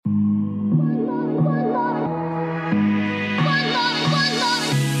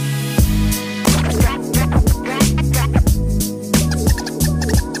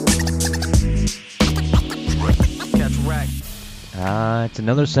It's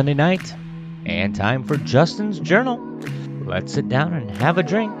another Sunday night and time for Justin's Journal. Let's sit down and have a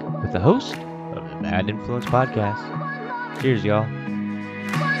drink with the host of the Bad Influence Podcast. Cheers, y'all.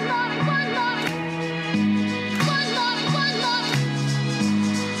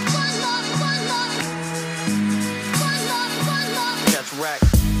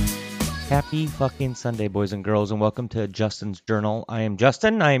 Happy fucking Sunday, boys and girls, and welcome to Justin's Journal. I am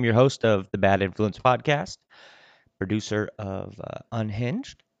Justin. I am your host of the Bad Influence Podcast, producer of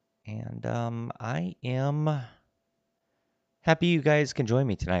Unhinged, and I am happy you guys can join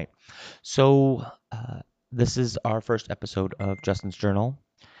me tonight. So, this is our first episode of Justin's Journal,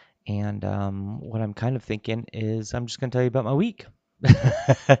 and what I'm kind of thinking is I'm just going to tell you about my week.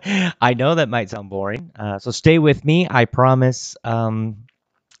 I know that might sound boring, so stay with me. I promise.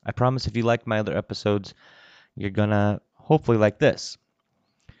 I promise if you liked my other episodes, you're gonna hopefully like this.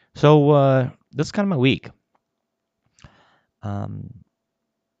 So this is kind of my week. All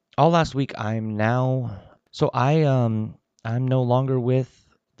last week I'm no longer with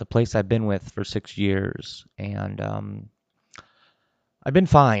the place I've been with for 6 years, and I've been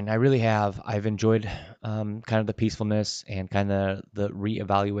fine. I really have. I've enjoyed kind of the peacefulness and kind of the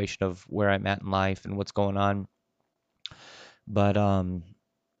reevaluation of where I'm at in life and what's going on. But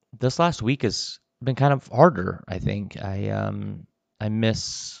this last week has been kind of harder, I think. I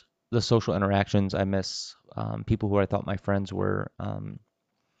miss the social interactions. I miss people who I thought my friends were. I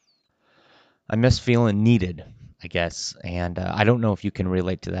miss feeling needed, I guess. And I don't know if you can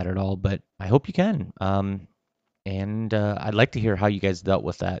relate to that at all, but I hope you can. And I'd like to hear how you guys dealt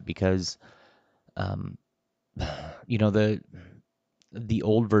with that because, um, you know, the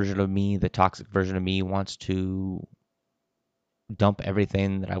old version of me, the toxic version of me, wants to dump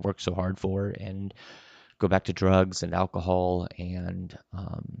everything that I worked so hard for and go back to drugs and alcohol and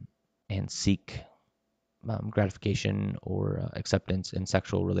seek gratification or acceptance in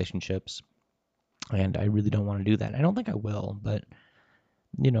sexual relationships. And I really don't want to do that. I don't think I will, but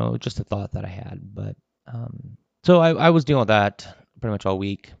just a thought that I had. But so I was dealing with that pretty much all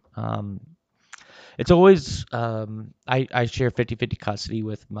week. It's always I share 50-50 custody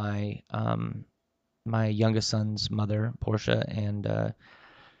with my youngest son's mother, Portia, and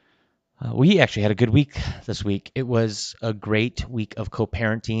we actually had a good week this week. It was a great week of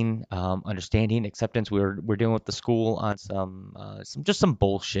co-parenting, understanding, acceptance. We're dealing with the school on some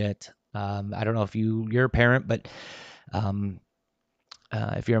bullshit. I don't know if you're a parent, but um,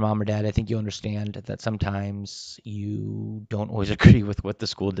 if you're a mom or dad, I think you understand that sometimes you don't always agree with what the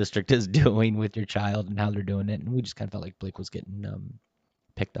school district is doing with your child and how they're doing it. And we just kind of felt like Blake was getting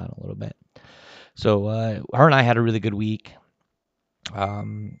picked on a little bit. So her and I had a really good week.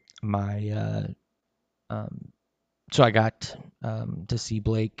 My So I got to see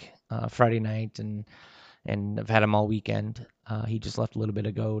Blake Friday night, and I've had him all weekend. He just left a little bit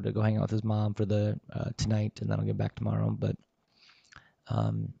ago to go hang out with his mom for the tonight, and then I'll get back tomorrow. But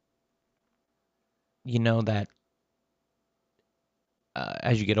um, you know that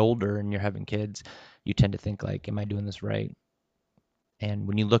as you get older and you're having kids, you tend to think like, "Am I doing this right?" And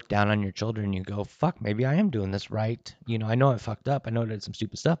when you look down on your children, you go, "Fuck, maybe I am doing this right." I know I fucked up. I know I did some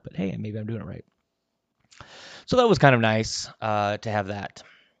stupid stuff, but hey, maybe I'm doing it right. So that was kind of nice to have that.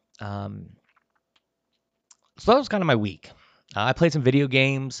 Um, so that was kind of my week. I played some video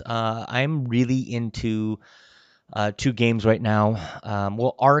games. I'm really into two games right now.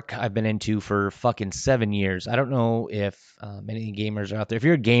 Well, Ark I've been into for fucking 7 years. I don't know if many gamers are out there. If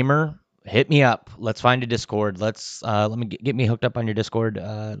you're a gamer, hit me up. Let's find a Discord. Let me get me hooked up on your Discord.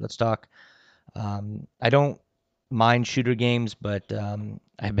 Let's talk. I don't mind shooter games, but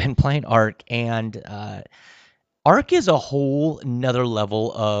I've been playing Ark, and Ark is a whole another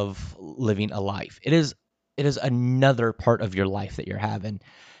level of living a life. It is another part of your life that you're having,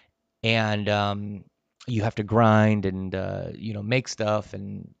 and you have to grind and make stuff,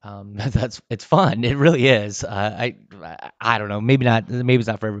 and it's fun. It really is. I don't know. Maybe not. Maybe it's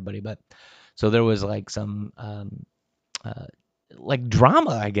not for everybody, but so there was like some uh, like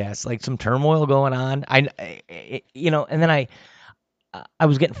drama, I guess, like some turmoil going on. And then I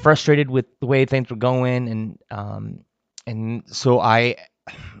was getting frustrated with the way things were going, and so I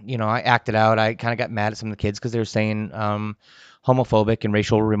acted out. I kind of got mad at some of the kids because they were saying homophobic and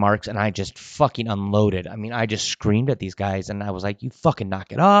racial remarks, and I just fucking unloaded. I mean, I just screamed at these guys, and I was like, "You fucking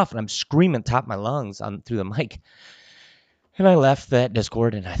knock it off!" And I'm screaming top of my lungs on through the mic. And I left that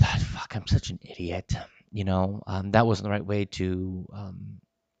Discord, and I thought, "Fuck, I'm such an idiot." That wasn't the right way to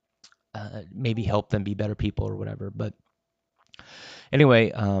maybe help them be better people or whatever. But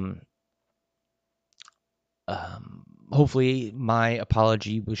anyway, hopefully my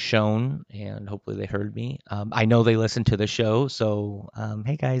apology was shown, and hopefully they heard me. I know they listen to the show, so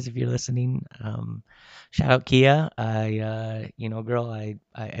hey guys, if you're listening, shout out Kia. Girl, I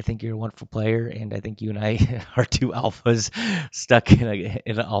think you're a wonderful player, and I think you and I are two alphas stuck in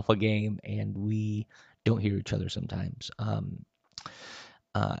an alpha game, and we don't hear each other sometimes. I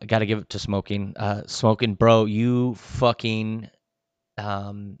got to give it to smoking. Smoking, bro, you fucking.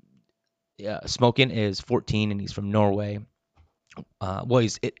 Um, yeah, Smoking is 14 and he's from Norway. Well,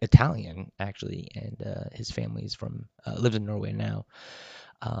 he's Italian actually, and his family's from lives in Norway now.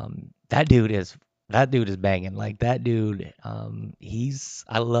 That dude is banging. Like that dude, he's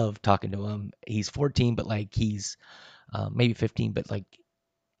I love talking to him. He's 14, but like he's maybe 15, but like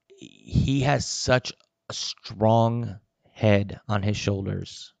he has such a strong head on his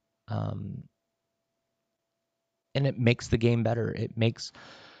shoulders. Um, and it makes the game better. It makes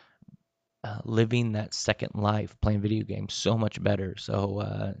living that second life playing video games so much better.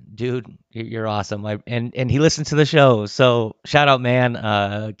 So, dude, you're awesome. And he listens to the show. So shout out,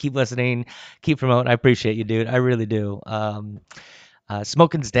 man. Keep listening, keep promoting. I appreciate you, dude. I really do.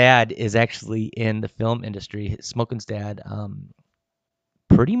 Smoking's dad is actually in the film industry. Smoking's dad,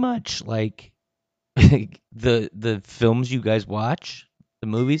 pretty much like the films you guys watch, the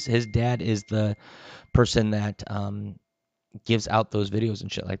movies. His dad is the person that gives out those videos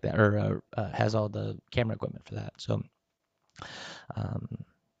and shit like that, or has all the camera equipment for that. So, um,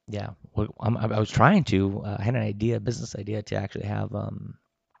 yeah, I was trying to. I had an idea, a business idea, to actually have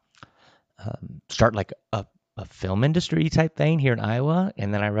start like a film industry type thing here in Iowa,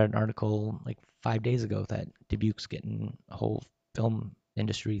 and then I read an article like 5 days ago that Dubuque's getting a whole film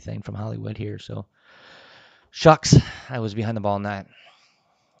industry thing from Hollywood here. So, shucks, I was behind the ball on that.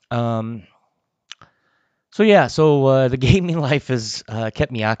 Um, So yeah, the gaming life has kept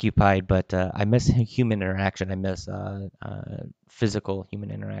me occupied, but I miss human interaction. I miss physical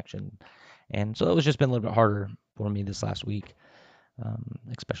human interaction, and so it was just been a little bit harder for me this last week,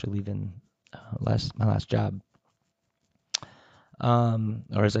 especially leaving my last job.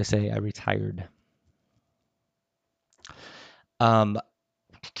 Or as I say, I retired. Um,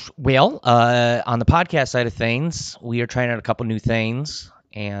 on the podcast side of things, we are trying out a couple new things,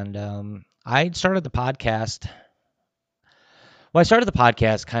 and I started the podcast. Well, I started the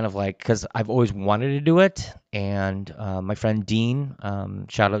podcast kind of like because I've always wanted to do it, and my friend Dean,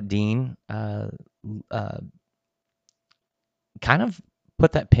 shout out Dean, uh, kind of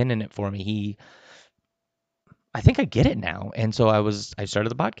put that pin in it for me. I think I get it now, and so I started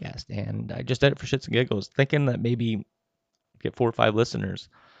the podcast, and I just did it for shits and giggles, thinking that maybe get 4 or 5 listeners,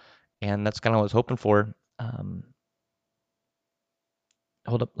 and that's kind of what I was hoping for.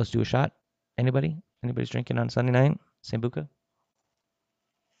 Hold up, let's do a shot. Anybody? Anybody's drinking on Sunday night? Sambuca?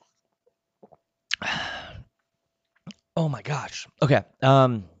 Oh my gosh. Okay.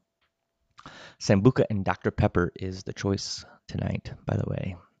 Sambuca and Dr. Pepper is the choice tonight, by the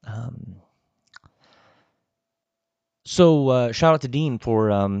way. Shout out to Dean for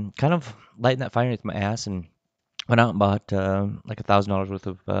kind of lighting that fire with my ass, and went out and bought like $1,000 worth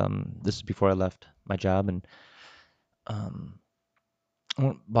of. This is before I left my job, and um,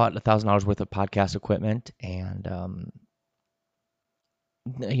 bought $1,000 worth of podcast equipment, and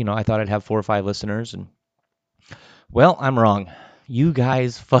I thought I'd have 4 or 5 listeners, and well, I'm wrong. You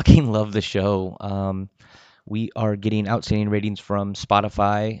guys fucking love the show. We are getting outstanding ratings from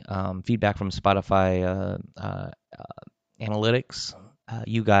Spotify, feedback from Spotify analytics.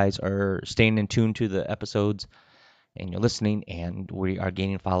 You guys are staying in tune to the episodes, and you're listening, and we are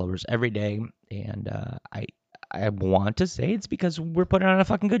gaining followers every day. And I want to say it's because we're putting on a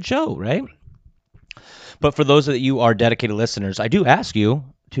fucking good show, right? But for those of you are dedicated listeners, I do ask you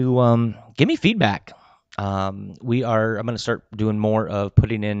to give me feedback. I'm going to start doing more of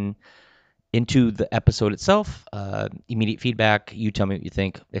putting into the episode itself, immediate feedback. You tell me what you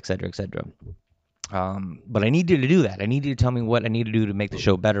think, et cetera, et cetera. But I need you to do that. I need you to tell me what I need to do to make the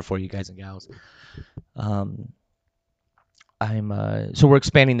show better for you guys and gals. So we're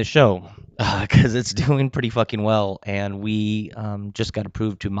expanding the show because it's doing pretty fucking well, and we just got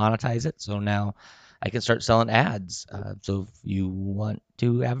approved to monetize it. So now I can start selling ads. So if you want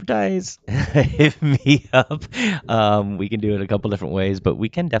to advertise, hit me up. We can do it a couple different ways, but we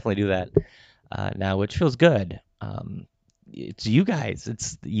can definitely do that now, which feels good. It's you guys,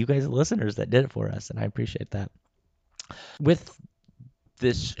 listeners, that did it for us, and I appreciate that. With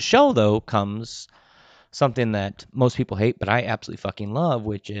this show, though, comes something that most people hate, but I absolutely fucking love,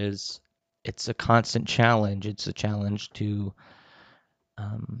 which is it's a constant challenge. It's a challenge to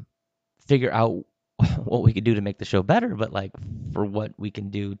figure out what we could do to make the show better, but like for what we can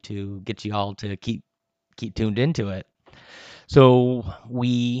do to get you all to keep tuned into it. So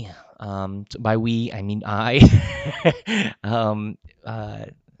by we, I mean I, uh,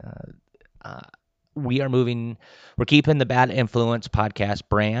 uh, we are moving, we're keeping the Bad Influence podcast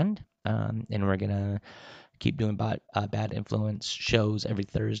brand, and we're going to keep doing bad influence shows every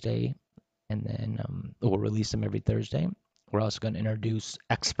Thursday, and then we'll release them every Thursday. We're also going to introduce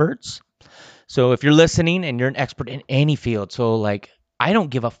experts. So if you're listening and you're an expert in any field, so like I don't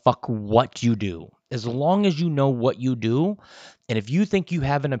give a fuck what you do, as long as you know what you do, and if you think you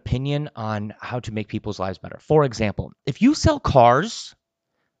have an opinion on how to make people's lives better. For example, if you sell cars,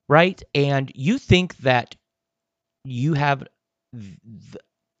 right, and you think that you have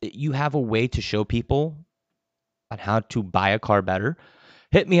you have a way to show people on how to buy a car better,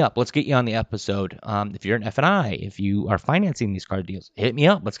 hit me up. Let's get you on the episode. If you're an F&I, if you are financing these car deals, hit me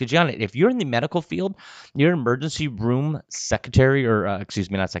up. Let's get you on it. If you're in the medical field, you're an emergency room secretary, or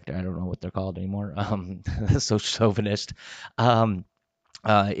excuse me, not secretary. I don't know what they're called anymore. So chauvinist. Um,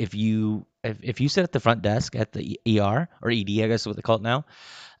 if you sit at the front desk at the ER or ED, I guess is what they call it now,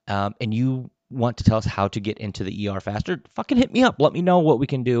 and you want to tell us how to get into the ER faster, fucking hit me up. Let me know what we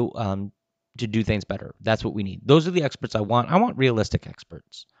can do to do things better. That's what we need. Those are the experts I want. I want realistic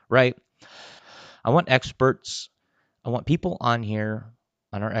experts, right? I want experts. I want people on here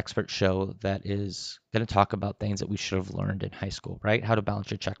on our expert show that is going to talk about things that we should have learned in high school, right? How to balance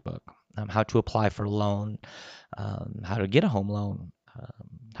your checkbook, how to apply for a loan, how to get a home loan,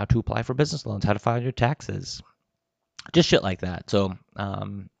 how to apply for business loans, how to file your taxes, just shit like that. So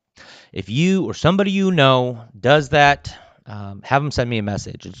if you or somebody you know does that, have them send me a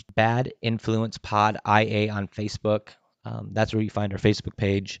message. It's Bad Influence Pod IA on Facebook. That's where you find our Facebook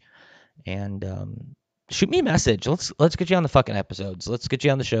page. And shoot me a message. Let's get you on the fucking episodes. Let's get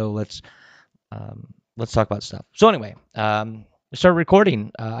you on the show. Let's talk about stuff. So anyway, I started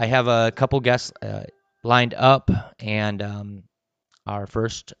recording. I have a couple guests lined up, and our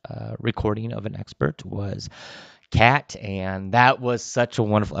first recording of an expert was Kat, and that was such a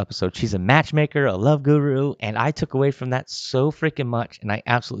wonderful episode. She's a matchmaker, a love guru, and I took away from that so freaking much, and I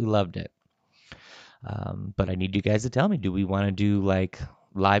absolutely loved it. But I need you guys to tell me: do we want to do like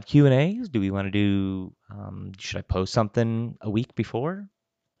live Q and A's? Do we want to do? Should I post something a week before?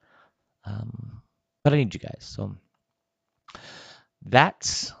 But I need you guys. So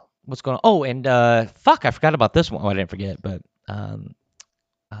that's what's going on. Oh, and fuck, I forgot about this one. Oh, I didn't forget, but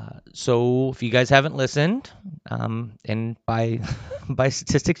so if you guys haven't listened, and by by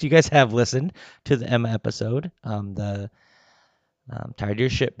statistics, you guys have listened to the Emma episode, the Tired of Your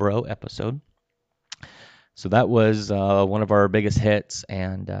Shit Bro episode. So that was one of our biggest hits,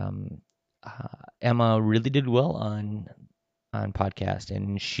 and Emma really did well on podcast,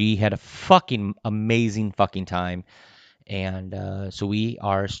 and she had a fucking amazing fucking time. And so we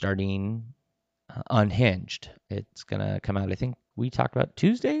are starting Unhinged. It's gonna come out. I think we talked about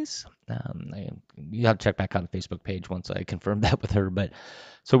Tuesdays. You have to check back on the Facebook page once I confirm that with her. But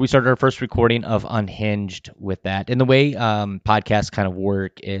so we started our first recording of Unhinged with that. And the way podcasts kind of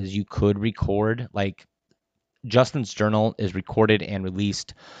work is you could record like Justin's journal is recorded and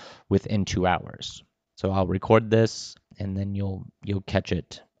released within 2 hours. So I'll record this, and then you'll catch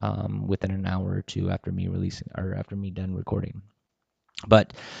it within an hour or two after me releasing or after me done recording.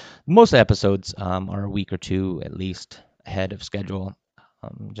 But most episodes are a week or two at least ahead of schedule,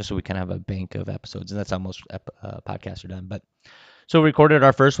 just so we can have a bank of episodes, and that's how most podcasts are done. But so we recorded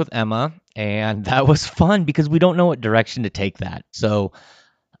our first with Emma, and that was fun because we don't know what direction to take that. So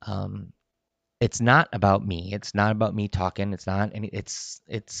um, it's not about me. It's not about me talking. It's not any.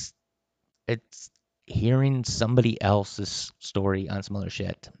 It's hearing somebody else's story on some other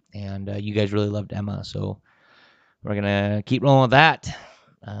shit. And you guys really loved Emma, so we're gonna keep rolling with that.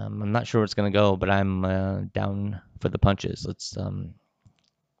 I'm not sure where it's gonna go, but I'm down for the punches. Let's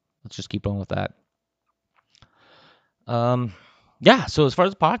just keep rolling with that. Um, yeah. So as far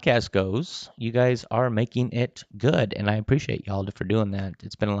as the podcast goes, you guys are making it good, and I appreciate y'all for doing that.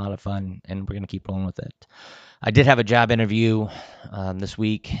 It's been a lot of fun, and we're gonna keep rolling with it. I did have a job interview this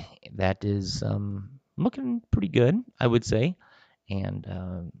week that is looking pretty good, I would say,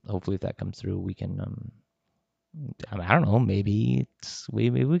 and hopefully, if that comes through, we can. I don't know. Maybe we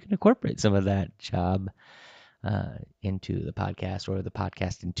can incorporate some of that job into the podcast, or the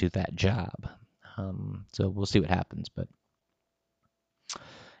podcast into that job. So we'll see what happens. But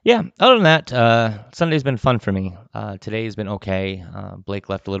yeah, other than that, Sunday's been fun for me. Today's been okay. Blake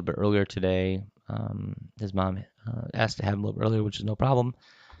left a little bit earlier today. His mom asked to have him a little earlier, which is no problem.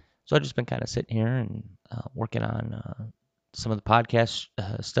 So I've just been kind of sitting here and working on some of the podcast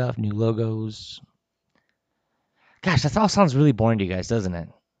stuff, new logos. Gosh, that all sounds really boring to you guys, doesn't it?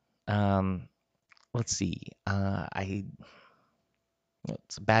 Um, let's see.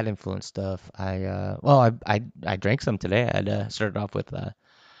 It's bad influence stuff. I drank some today. I had started off with a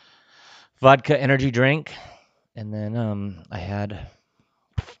vodka energy drink, and then I had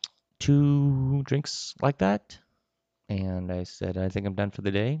 2 drinks like that, and I said I think I'm done for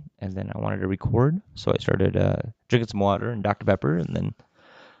the day, and then I wanted to record, so I started drinking some water and Dr Pepper, and then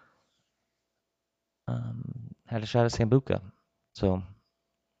had a shot of Sambuca. So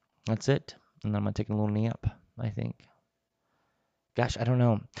that's it, and then I'm gonna take a little nap, I think. Gosh, I don't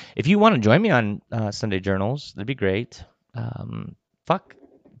know. If you want to join me on Sunday Journals, that'd be great. Um, fuck,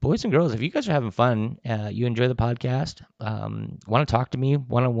 boys and girls, if you guys are having fun, you enjoy the podcast, want to talk to me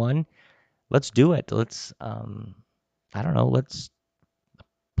one on one, let's do it. I don't know, let's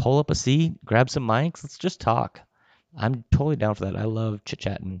pull up a seat, grab some mics, let's just talk. I'm totally down for that. I love chit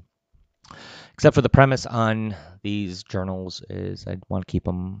chatting. Except for the premise on these journals is I want to keep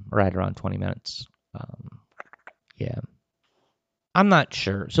them right around 20 minutes. Um, yeah. I'm not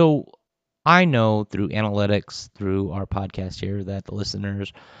sure. So I know through analytics, through our podcast here, that the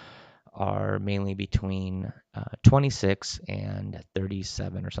listeners are mainly between 26 and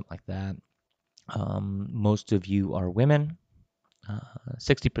 37 or something like that. Most of you are women.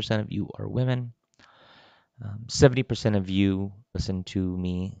 60% of you are women. 70% of you listen to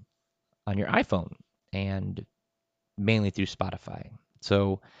me on your iPhone and mainly through Spotify.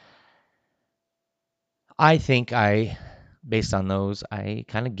 So I think based on those, I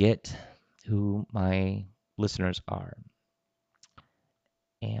kind of get who my listeners are.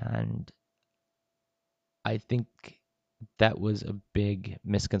 And I think that was a big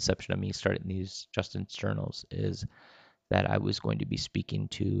misconception of me starting these Justin's journals is that I was going to be speaking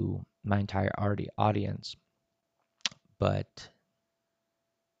to my entire audience. But,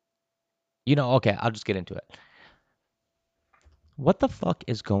 okay, I'll just get into it. What the fuck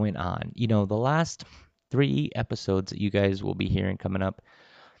is going on? The last 3 episodes that you guys will be hearing coming up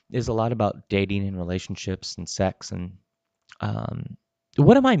is a lot about dating and relationships and sex and um,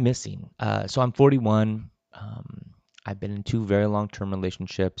 what am I missing? So I'm 41. I've been in 2 very long-term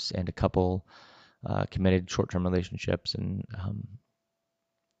relationships and a couple committed short-term relationships, and I'm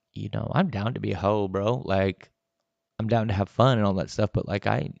down to be a hoe, bro. Like I'm down to have fun and all that stuff, but like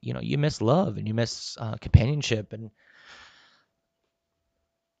you miss love and you miss companionship and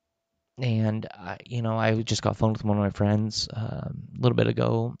I just got phone with one of my friends a little bit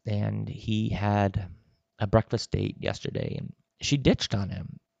ago, and he had a breakfast date yesterday, and she ditched on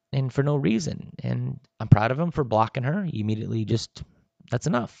him, and for no reason. And I'm proud of him for blocking her. He immediately just that's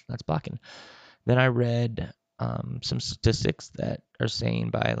enough. That's blocking. Then I read some statistics that are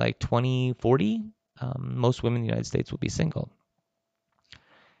saying by like 2040, most women in the United States will be single.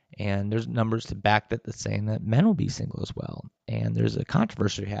 And there's numbers to back that that's saying that men will be single as well. And there's a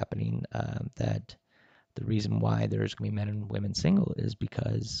controversy happening that the reason why there's going to be men and women single is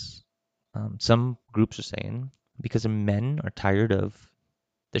because some groups are saying because men are tired of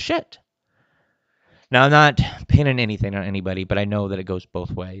the shit. Now, I'm not pinning anything on anybody, but I know that it goes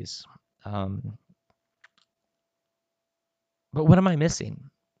both ways. Um, but what am I missing?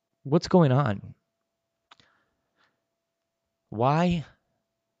 What's going on? Why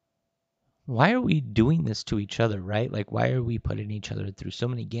why are we doing this to each other, right? Like, why are we putting each other through so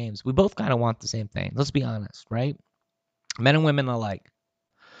many games? We both kind of want the same thing. Let's be honest, right? Men and women alike.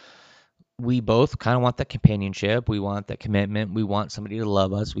 We both kind of want that companionship. We want that commitment. We want somebody to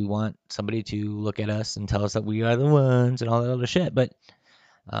love us. We want somebody to look at us and tell us that we are the ones and all that other shit. But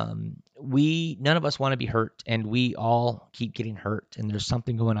none of us want to be hurt, and we all keep getting hurt, and there's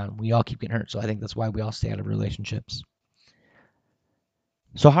something going on. We all keep getting hurt. So I think that's why we all stay out of relationships.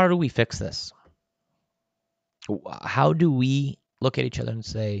 So how do we fix this? How do we look at each other and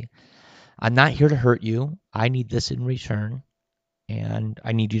say, I'm not here to hurt you. I need this in return, and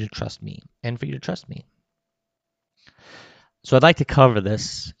I need you to trust me and for you to trust me. So I'd like to cover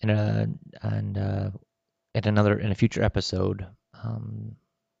this in a future episode.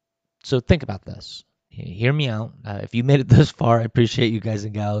 So think about this. Hear me out. If you made it this far, I appreciate you guys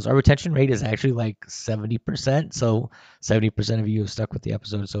and gals. Our retention rate is actually like 70%. So 70% of you have stuck with the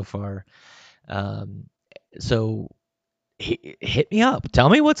episode so far. So hit me up. Tell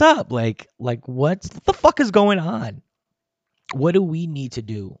me what's up. Like what the fuck is going on? What do we need to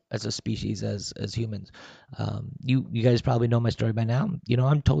do as a species, as humans? You guys probably know my story by now.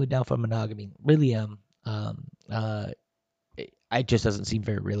 I'm totally down for monogamy. Really am. It just doesn't seem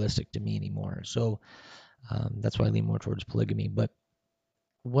very realistic to me anymore. So that's why I lean more towards polygamy. But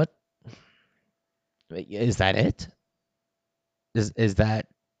what is that? It is that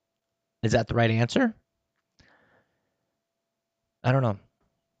the right answer? I don't know.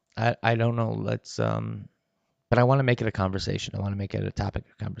 I don't know. But I want to make it a conversation. I want to make it a topic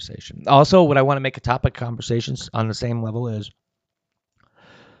of conversation. Also, what I want to make a topic of conversations on the same level is,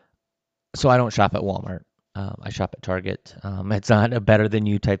 so I don't shop at Walmart. I shop at Target. It's not a better than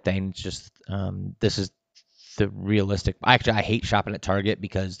you type thing. It's just this is the realistic. Actually, I hate shopping at Target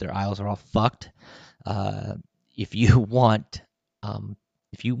because their aisles are all fucked. Uh, if you want,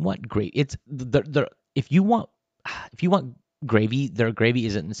 if you want great, it's the if you want gravy, their gravy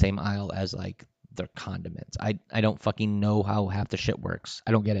isn't in the same aisle as like their condiments. I don't fucking know how half the shit works.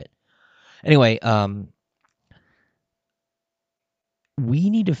 I don't get it. Anyway, we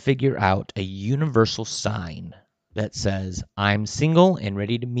need to figure out a universal sign that says I'm single and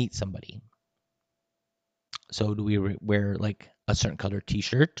ready to meet somebody. So do we wear like a certain color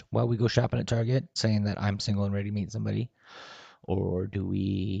T-shirt while we go shopping at Target, saying that I'm single and ready to meet somebody, or do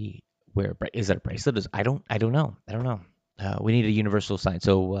we wear? Is that a bracelet? I don't know. I don't know. We need a universal sign.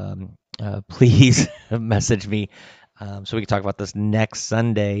 So please message me so we can talk about this next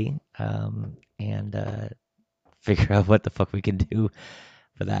Sunday and figure out what the fuck we can do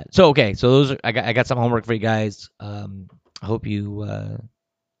for that. So okay, so those are, I got some homework for you guys. I hope you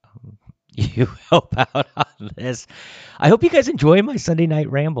you help out on this. I hope you guys enjoy my Sunday night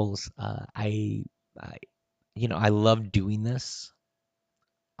rambles. I I love doing this.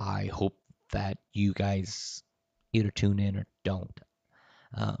 I hope that you guys either tune in or don't.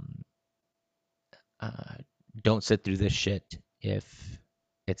 Um, uh, don't sit through this shit if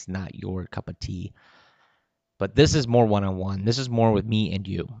it's not your cup of tea. But this is more one on one. This is more with me and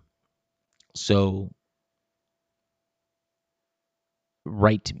you. So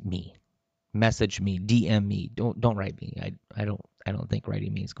write me, message me, DM me. Don't write me. I don't think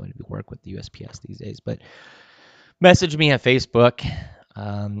writing me is going to be work with the USPS these days. But message me on Facebook.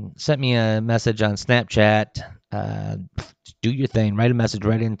 Send me a message on Snapchat. Do your thing. Write a message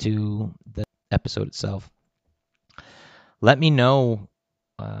right into the episode itself. Let me know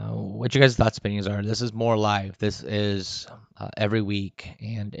what your guys' thoughts, opinions are. This is more live. This is every week,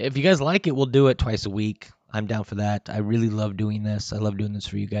 and if you guys like it, we'll do it twice a week. I'm down for that. I really love doing this. I love doing this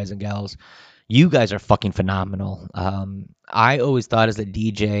for you guys and gals. You guys are fucking phenomenal. I always thought as a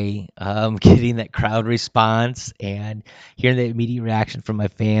DJ, getting that crowd response and hearing the immediate reaction from my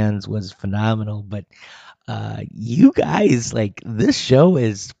fans was phenomenal. But you guys, like, this show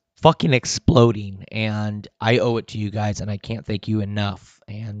is fucking exploding, and I owe it to you guys, and I can't thank you enough.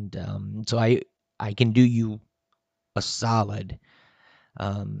 And so I can do you a solid.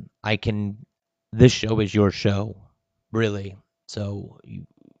 I can. This show is your show, really. So you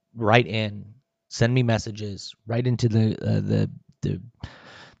write in, send me messages, write into the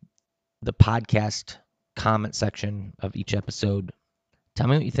the podcast comment section of each episode. Tell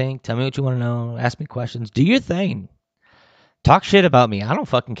me what you think. Tell me what you want to know. Ask me questions. Do your thing. Talk shit about me. I don't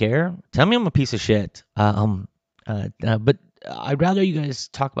fucking care. Tell me I'm a piece of shit. But I'd rather you guys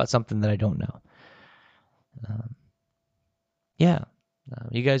talk about something that I don't know. Um, yeah,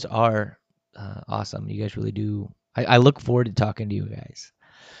 you guys are awesome. You guys really do. I look forward to talking to you guys.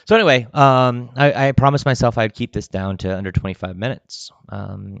 So anyway, I promised myself I'd keep this down to under 25 minutes,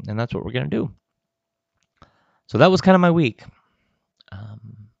 and that's what we're gonna do. So that was kind of my week.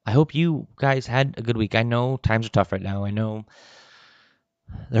 I hope you guys had a good week. I know times are tough right now. I know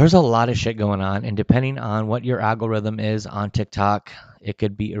there's a lot of shit going on, and depending on what your algorithm is on TikTok, it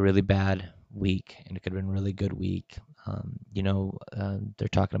could be a really bad week, and it could have been a really good week. They're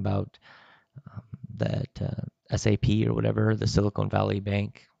talking about that SAP or whatever, the Silicon Valley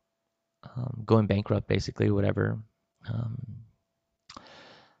Bank, going bankrupt, basically, whatever. Um,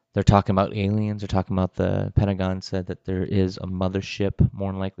 they're talking about aliens. They're talking about the Pentagon said that there is a mothership, more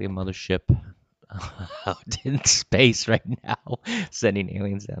than likely a mothership out in space right now, sending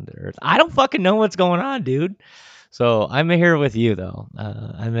aliens down to Earth. I don't fucking know what's going on, dude. So I'm here with you, though.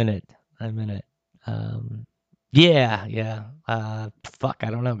 I'm in it. I'm in it. Yeah, yeah. Fuck,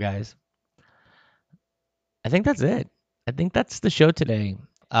 I don't know, guys. I think that's it. I think that's the show today.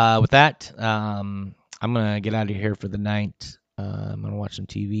 With that, I'm gonna get out of here for the night. I'm gonna watch some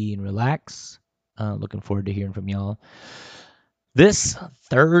TV and relax. Looking forward to hearing from y'all. This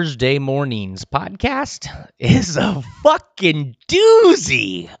Thursday morning's podcast is a fucking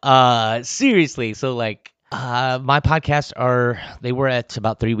doozy. Seriously. So like my podcasts they were at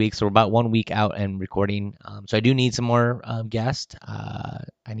about 3 weeks, so we're about 1 week out and recording. So I do need some more guests.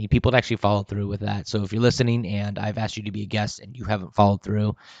 I need people to actually follow through with that. So if you're listening and I've asked you to be a guest and you haven't followed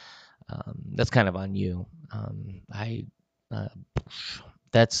through, that's kind of on you. I uh,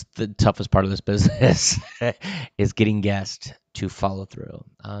 that's the toughest part of this business is getting guests to follow through.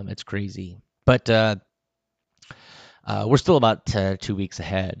 It's crazy, but We're still about 2 weeks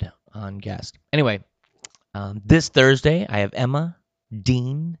ahead on guest. Anyway, this Thursday I have Emma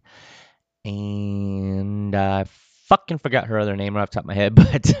Dean, and I fucking forgot her other name right off the top of my head,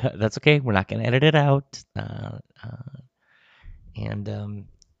 but that's okay. We're not gonna edit it out. And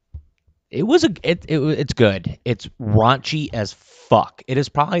It was it's good. It's raunchy as fuck. It is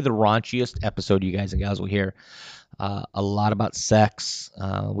probably the raunchiest episode you guys and gals will hear. A lot about sex.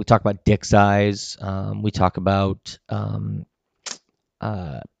 We talk about dick size. We talk about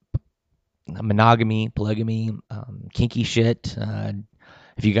uh, monogamy, polygamy, kinky shit.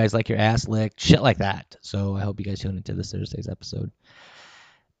 If you guys like your ass licked, shit like that. So I hope you guys tune into this Thursday's episode.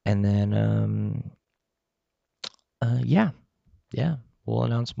 And then, yeah, we'll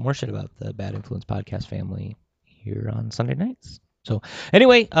announce more shit about the Bad Influence podcast family here on Sunday nights. So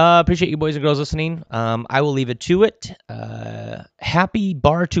anyway, appreciate you boys and girls listening. I will leave it to it. Happy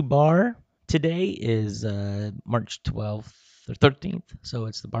Bar to Bar. Today is March 12th or 13th, so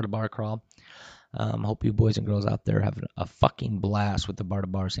it's the Bar to Bar crawl. Hope you boys and girls out there have a fucking blast with the Bar to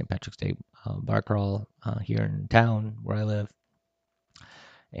Bar St. Patrick's Day bar crawl here in town where I live.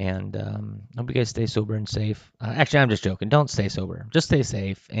 And hope you guys stay sober and safe. Actually, I'm just joking. Don't stay sober. Just stay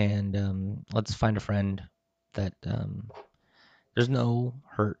safe. And let's find a friend that there's no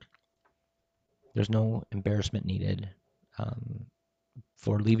hurt. There's no embarrassment needed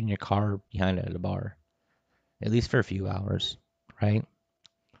for leaving your car behind at a bar, at least for a few hours, right?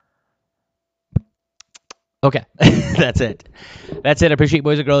 Okay, that's it. That's it. I appreciate you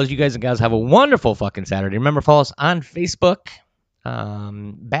boys and girls. You guys and gals have a wonderful fucking Saturday. Remember, follow us on Facebook.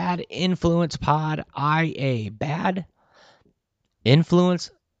 Bad Influence Pod IA. Bad Influence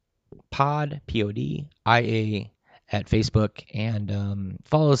Pod POD IA at Facebook, and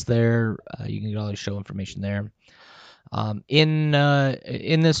follow us there. You can get all the show information there. In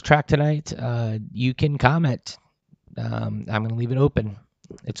this track tonight, you can comment. I'm gonna leave it open.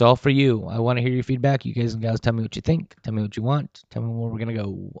 It's all for you. I want to hear your feedback. You guys and gals, tell me what you think. Tell me what you want. Tell me where we're gonna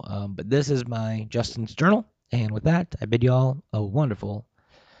go. But this is my Justin's Journal, and with that, I bid you all a wonderful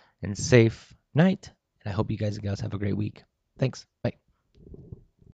and safe night. And I hope you guys and gals have a great week. Thanks. Bye.